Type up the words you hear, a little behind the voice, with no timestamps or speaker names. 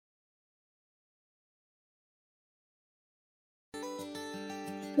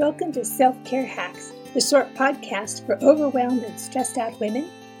Welcome to Self-Care Hacks, the short podcast for overwhelmed and stressed out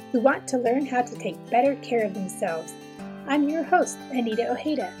women who want to learn how to take better care of themselves. I'm your host, Anita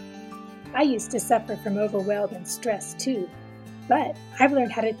Ojeda. I used to suffer from overwhelm and stress too, but I've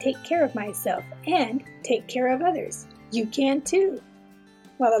learned how to take care of myself and take care of others. You can too.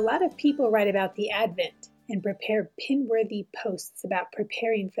 While a lot of people write about the Advent and prepare pin-worthy posts about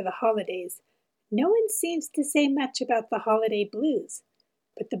preparing for the holidays, no one seems to say much about the holiday blues.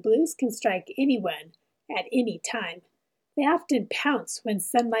 But the blues can strike anyone at any time. They often pounce when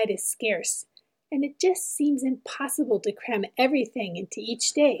sunlight is scarce, and it just seems impossible to cram everything into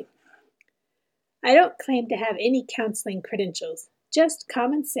each day. I don't claim to have any counseling credentials, just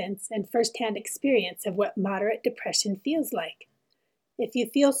common sense and first-hand experience of what moderate depression feels like. If you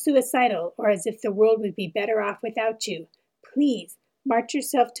feel suicidal or as if the world would be better off without you, please march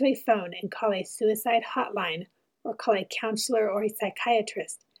yourself to a phone and call a suicide hotline or call a counselor or a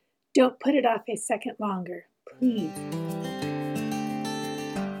psychiatrist. Don't put it off a second longer, please.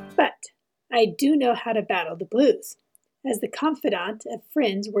 But I do know how to battle the blues. As the confidant of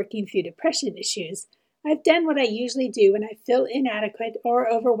friends working through depression issues, I've done what I usually do when I feel inadequate or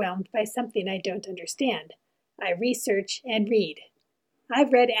overwhelmed by something I don't understand. I research and read.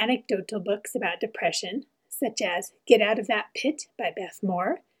 I've read anecdotal books about depression, such as Get Out of That Pit by Beth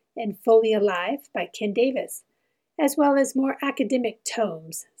Moore and Fully Alive by Ken Davis, as well as more academic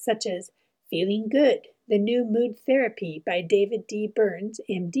tomes, such as Feeling Good, The New Mood Therapy by David D. Burns,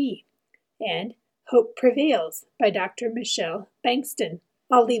 MD, and Hope Prevails by Dr. Michelle Bankston.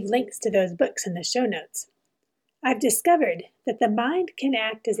 I'll leave links to those books in the show notes. I've discovered that the mind can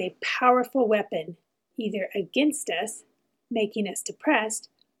act as a powerful weapon, either against us, making us depressed,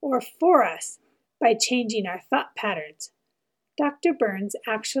 or for us, by changing our thought patterns. Dr. Burns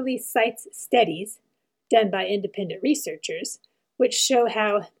actually cites studies done by independent researchers, which show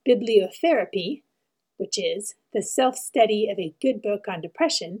how bibliotherapy, which is the self-study of a good book on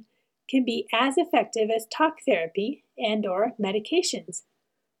depression, can be as effective as talk therapy and/or medications.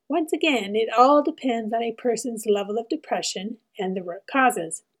 Once again, it all depends on a person's level of depression and the root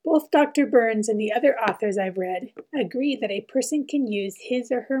causes. Both Dr. Burns and the other authors I've read agree that a person can use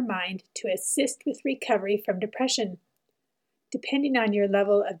his or her mind to assist with recovery from depression. Depending on your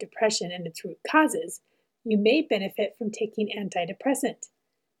level of depression and its root causes, you may benefit from taking antidepressant.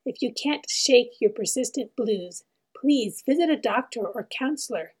 If you can't shake your persistent blues, please visit a doctor or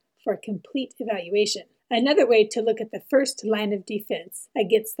counselor for a complete evaluation. Another way to look at the first line of defense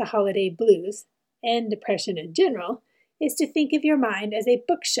against the holiday blues and depression in general is to think of your mind as a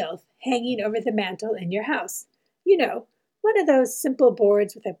bookshelf hanging over the mantel in your house. You know, one of those simple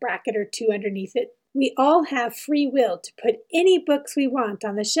boards with a bracket or two underneath it. We all have free will to put any books we want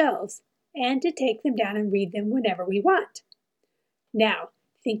on the shelves and to take them down and read them whenever we want. Now,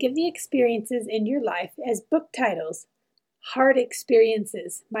 think of the experiences in your life as book titles. Hard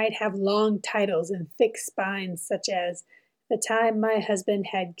experiences might have long titles and thick spines, such as The Time My Husband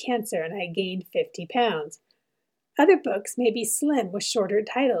Had Cancer and I Gained 50 Pounds. Other books may be slim with shorter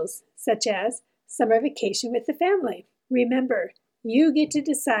titles, such as Summer Vacation with the Family. Remember, you get to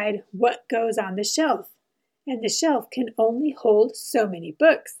decide what goes on the shelf, and the shelf can only hold so many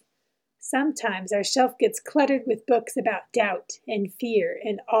books. Sometimes our shelf gets cluttered with books about doubt and fear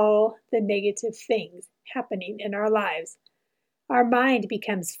and all the negative things happening in our lives. Our mind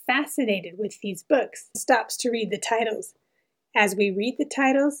becomes fascinated with these books and stops to read the titles. As we read the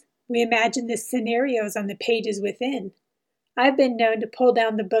titles, we imagine the scenarios on the pages within. I've been known to pull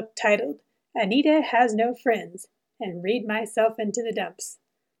down the book titled Anita Has No Friends and read myself into the dumps.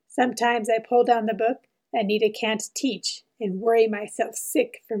 Sometimes I pull down the book Anita Can't Teach and worry myself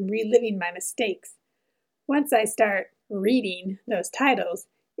sick from reliving my mistakes. Once I start reading those titles,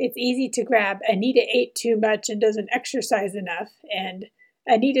 it's easy to grab Anita ate too much and doesn't exercise enough, and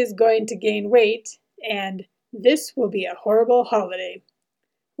Anita's going to gain weight, and this will be a horrible holiday.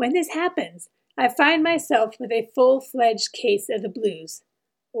 When this happens, I find myself with a full-fledged case of the blues,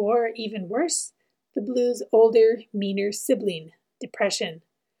 or even worse, the blues' older, meaner sibling, depression.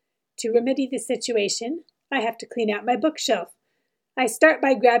 To remedy the situation, I have to clean out my bookshelf. I start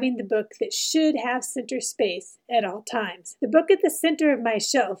by grabbing the book that should have center space at all times. The book at the center of my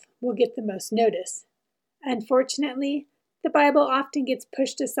shelf will get the most notice. Unfortunately, the Bible often gets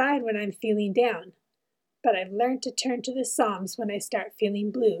pushed aside when I'm feeling down. But I've learned to turn to the Psalms when I start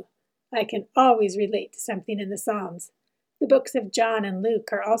feeling blue. I can always relate to something in the Psalms. The books of John and Luke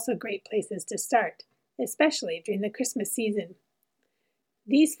are also great places to start, especially during the Christmas season.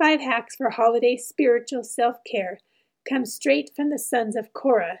 These 5 hacks for holiday spiritual self-care come straight from the sons of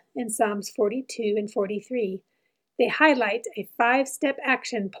Korah in Psalms 42 and 43. They highlight a 5-step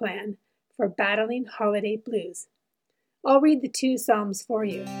action plan for battling holiday blues. I'll read the 2 Psalms for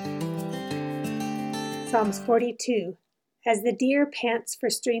you. Psalms 42. As the deer pants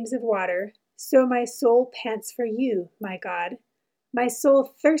for streams of water, so my soul pants for you, my God. My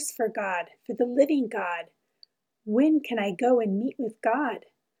soul thirsts for God, for the living God. When can I go and meet with God?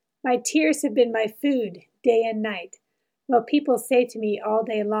 My tears have been my food day and night, while people say to me all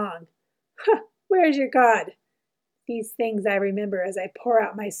day long, where is your God? These things I remember as I pour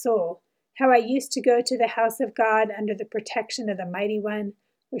out my soul, how I used to go to the house of God under the protection of the Mighty One,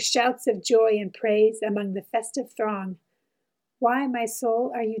 with shouts of joy and praise among the festive throng. Why, my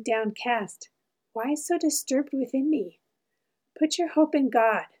soul, are you downcast? Why so disturbed within me? Put your hope in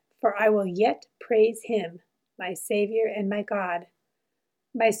God, for I will yet praise him, my Savior and my God.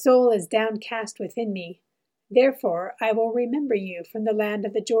 My soul is downcast within me. Therefore I will remember you from the land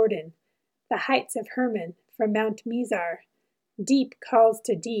of the Jordan, the heights of Hermon, from Mount Mizar. Deep calls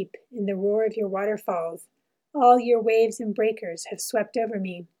to deep in the roar of your waterfalls. All your waves and breakers have swept over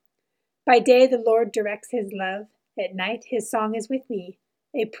me. By day the Lord directs his love. At night his song is with me,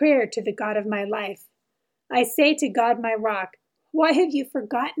 a prayer to the God of my life. I say to God my rock, why have you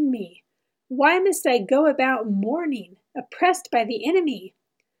forgotten me? Why must I go about mourning, oppressed by the enemy?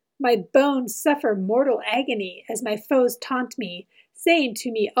 My bones suffer mortal agony as my foes taunt me, saying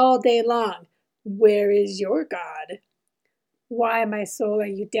to me all day long, where is your God? Why, my soul, are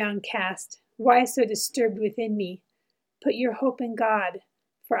you downcast? Why so disturbed within me? Put your hope in God,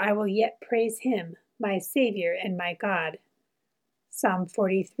 for I will yet praise him, my Savior and my God. Psalm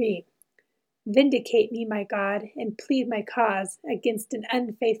 43. Vindicate me, my God, and plead my cause against an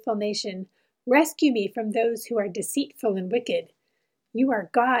unfaithful nation. Rescue me from those who are deceitful and wicked. You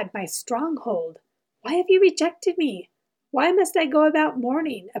are God, my stronghold. Why have you rejected me? Why must I go about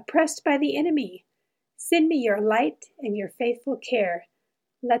mourning, oppressed by the enemy? Send me your light and your faithful care.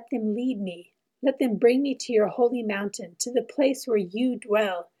 Let them lead me. Let them bring me to your holy mountain, to the place where you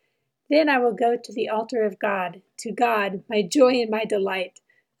dwell. Then I will go to the altar of God, to God, my joy and my delight.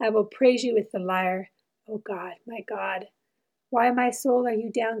 I will praise you with the lyre, O God, my God. Why, my soul, are you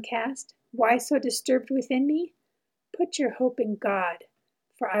downcast? Why so disturbed within me? Put your hope in God,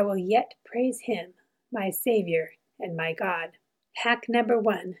 for I will yet praise him, my Savior and my God. Hack number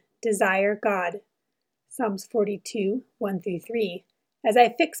 1, desire God. Psalms 42, 1-3. As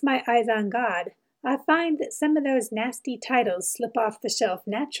I fix my eyes on God, I find that some of those nasty titles slip off the shelf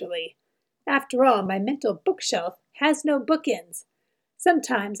naturally. After all, my mental bookshelf has no bookends.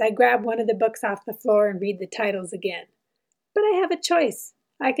 Sometimes I grab one of the books off the floor and read the titles again. But I have a choice.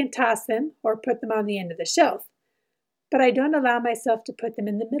 I can toss them or put them on the end of the shelf. But I don't allow myself to put them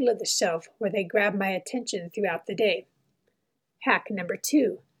in the middle of the shelf where they grab my attention throughout the day. Hack number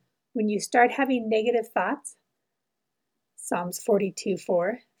 2. When you start having negative thoughts, Psalms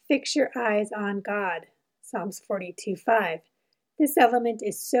 42:4, fix your eyes on God. Psalms 42:5. This element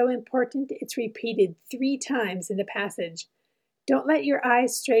is so important it's repeated 3 times in the passage. Don't let your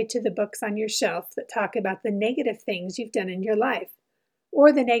eyes stray to the books on your shelf that talk about the negative things you've done in your life,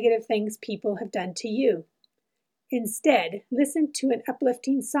 or the negative things people have done to you. Instead, listen to an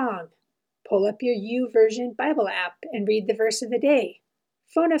uplifting song. Pull up your YouVersion Bible app and read the verse of the day.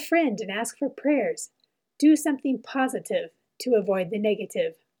 Phone a friend and ask for prayers. Do something positive to avoid the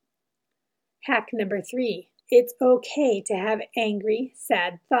negative. Hack number 3. It's okay to have angry,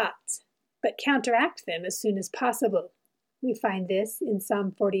 sad thoughts, but counteract them as soon as possible. We find this in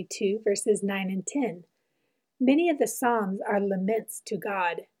Psalm 42, verses 9 and 10. Many of the Psalms are laments to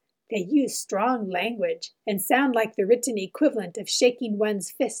God. They use strong language and sound like the written equivalent of shaking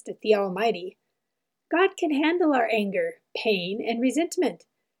one's fist at the Almighty. God can handle our anger, pain, and resentment.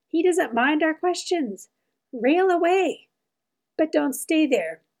 He doesn't mind our questions. Rail away. But don't stay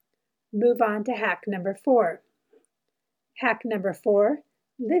there. Move on to hack number 4. Hack number 4.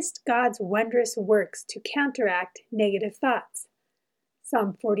 List God's wondrous works to counteract negative thoughts.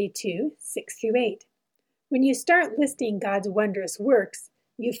 Psalm 42, 6-8. When you start listing God's wondrous works,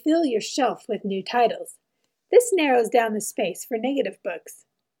 you fill your shelf with new titles. This narrows down the space for negative books.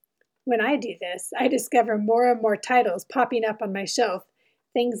 When I do this, I discover more and more titles popping up on my shelf,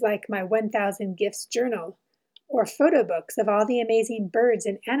 things like my 1000 Gifts journal, or photo books of all the amazing birds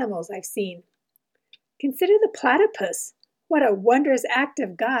and animals I've seen. Consider the platypus. What a wondrous act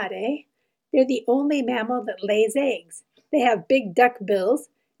of God, eh? They're the only mammal that lays eggs. They have big duck bills,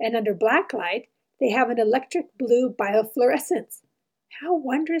 and under black light, they have an electric blue biofluorescence. How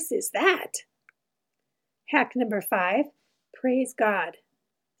wondrous is that? Hack number 5, praise God.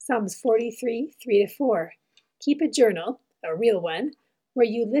 Psalms 43, 3-4. Keep a journal, a real one, where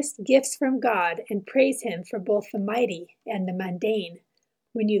you list gifts from God and praise Him for both the mighty and the mundane.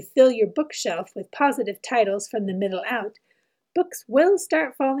 When you fill your bookshelf with positive titles from the middle out, books will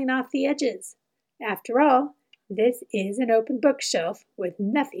start falling off the edges. After all, this is an open bookshelf with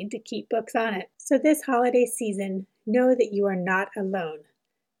nothing to keep books on it. So this holiday season, know that you are not alone,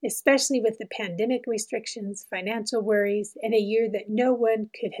 especially with the pandemic restrictions, financial worries, and a year that no one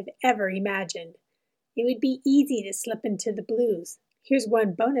could have ever imagined. It would be easy to slip into the blues. Here's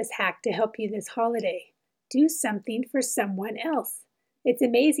one bonus hack to help you this holiday. Do something for someone else. It's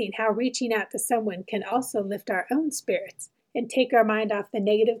amazing how reaching out to someone can also lift our own spirits and take our mind off the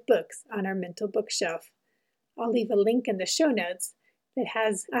negative books on our mental bookshelf. I'll leave a link in the show notes that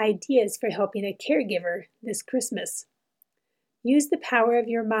has ideas for helping a caregiver this Christmas. Use the power of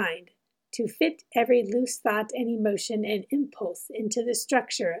your mind to fit every loose thought and emotion and impulse into the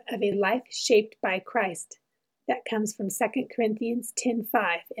structure of a life shaped by Christ. That comes from 2 Corinthians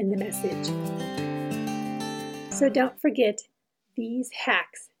 10:5 in the Message. So don't forget these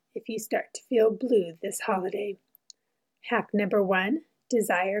hacks if you start to feel blue this holiday. Hack number 1,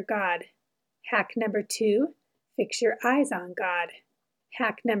 desire God. Hack number 2, fix your eyes on God.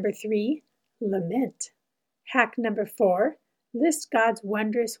 Hack number 3, lament. Hack number 4, list God's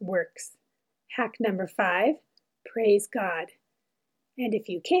wondrous works. Hack number 5, praise God. And if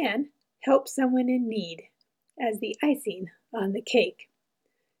you can, help someone in need as the icing on the cake.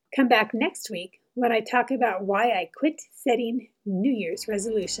 Come back next week when I talk about why I quit setting New Year's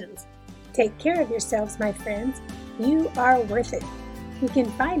resolutions. Take care of yourselves, my friends. You are worth it. You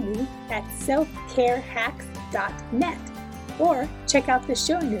can find me at selfcarehacks.net or check out the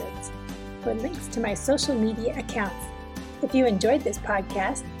show notes for links to my social media accounts. If you enjoyed this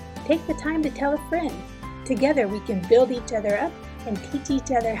podcast, take the time to tell a friend. Together we can build each other up and teach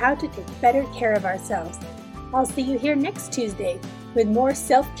each other how to take better care of ourselves. I'll see you here next Tuesday with more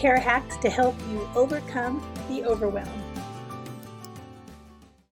self-care hacks to help you overcome the overwhelm.